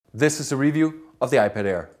This is a review of the iPad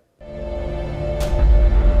Air.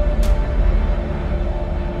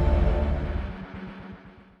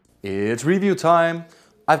 It's review time!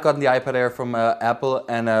 I've gotten the iPad Air from Apple,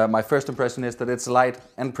 and my first impression is that it's light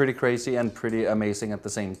and pretty crazy and pretty amazing at the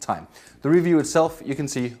same time. The review itself you can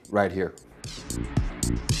see right here.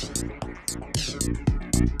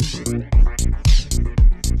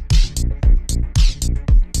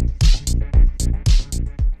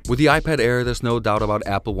 With the iPad Air, there's no doubt about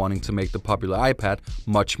Apple wanting to make the popular iPad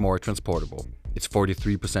much more transportable. It's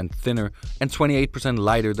 43% thinner and 28%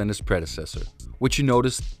 lighter than its predecessor, which you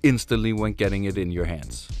notice instantly when getting it in your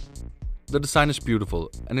hands. The design is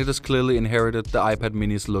beautiful, and it has clearly inherited the iPad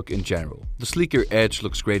mini's look in general. The sleeker edge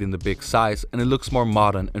looks great in the big size, and it looks more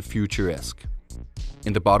modern and futuresque.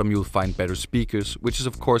 In the bottom you'll find better speakers, which is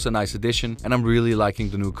of course a nice addition, and I'm really liking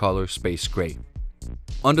the new color Space Gray.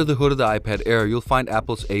 Under the hood of the iPad Air, you'll find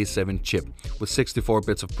Apple's A7 chip, with 64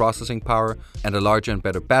 bits of processing power, and a larger and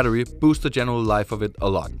better battery boosts the general life of it a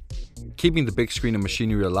lot. Keeping the big screen and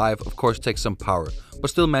machinery alive of course takes some power,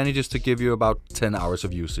 but still manages to give you about 10 hours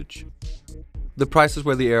of usage. The price is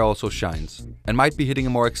where the Air also shines, and might be hitting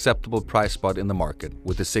a more acceptable price spot in the market,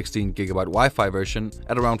 with the 16GB Wi-Fi version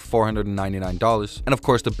at around $499, and of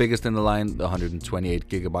course the biggest in the line, the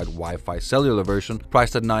 128GB Wi-Fi cellular version,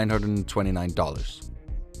 priced at $929.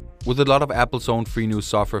 With a lot of Apple's own free new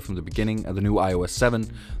software from the beginning and the new iOS 7,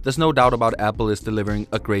 there's no doubt about Apple is delivering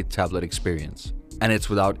a great tablet experience. And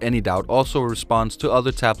it's without any doubt also a response to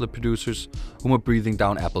other tablet producers whom are breathing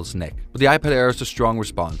down Apple's neck. But the iPad Air is a strong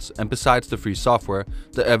response, and besides the free software,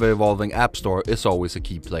 the ever-evolving App Store is always a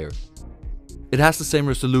key player. It has the same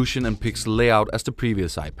resolution and pixel layout as the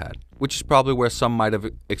previous iPad, which is probably where some might have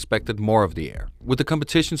expected more of the Air. With the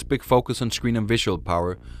competition's big focus on screen and visual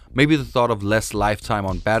power, maybe the thought of less lifetime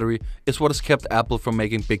on battery is what has kept Apple from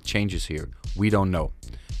making big changes here. We don't know.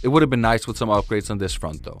 It would have been nice with some upgrades on this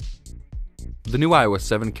front though. The new iOS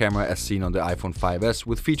 7 camera, as seen on the iPhone 5s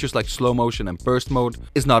with features like slow motion and burst mode,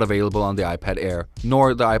 is not available on the iPad Air,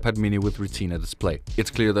 nor the iPad mini with Retina display.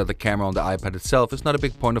 It's clear that the camera on the iPad itself is not a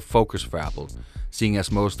big point of focus for Apple, seeing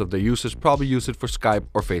as most of their users probably use it for Skype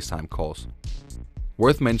or FaceTime calls.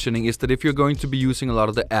 Worth mentioning is that if you're going to be using a lot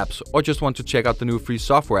of the apps or just want to check out the new free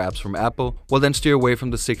software apps from Apple, well then steer away from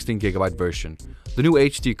the 16GB version. The new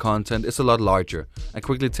HD content is a lot larger and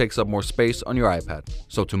quickly takes up more space on your iPad,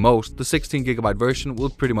 so to most, the 16GB version will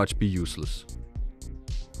pretty much be useless.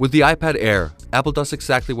 With the iPad Air, Apple does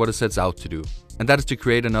exactly what it sets out to do, and that is to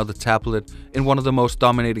create another tablet in one of the most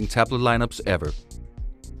dominating tablet lineups ever.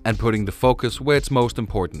 And putting the focus where it's most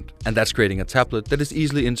important, and that's creating a tablet that is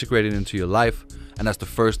easily integrated into your life, and as the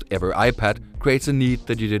first ever iPad, creates a need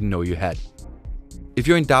that you didn't know you had. If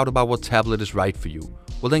you're in doubt about what tablet is right for you,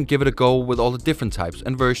 well then give it a go with all the different types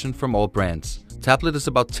and versions from all brands. Tablet is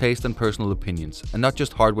about taste and personal opinions, and not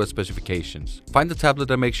just hardware specifications. Find the tablet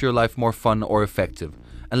that makes your life more fun or effective,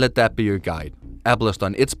 and let that be your guide. Apple has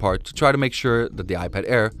done its part to try to make sure that the iPad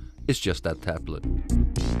Air is just that tablet.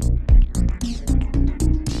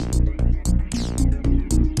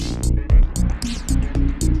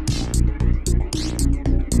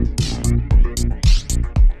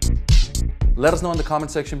 Let us know in the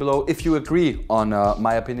comment section below if you agree on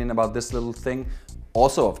my opinion about this little thing.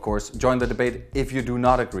 Also, of course, join the debate if you do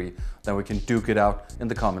not agree, then we can duke it out in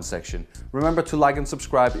the comment section. Remember to like and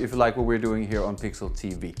subscribe if you like what we're doing here on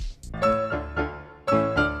Pixel.tv.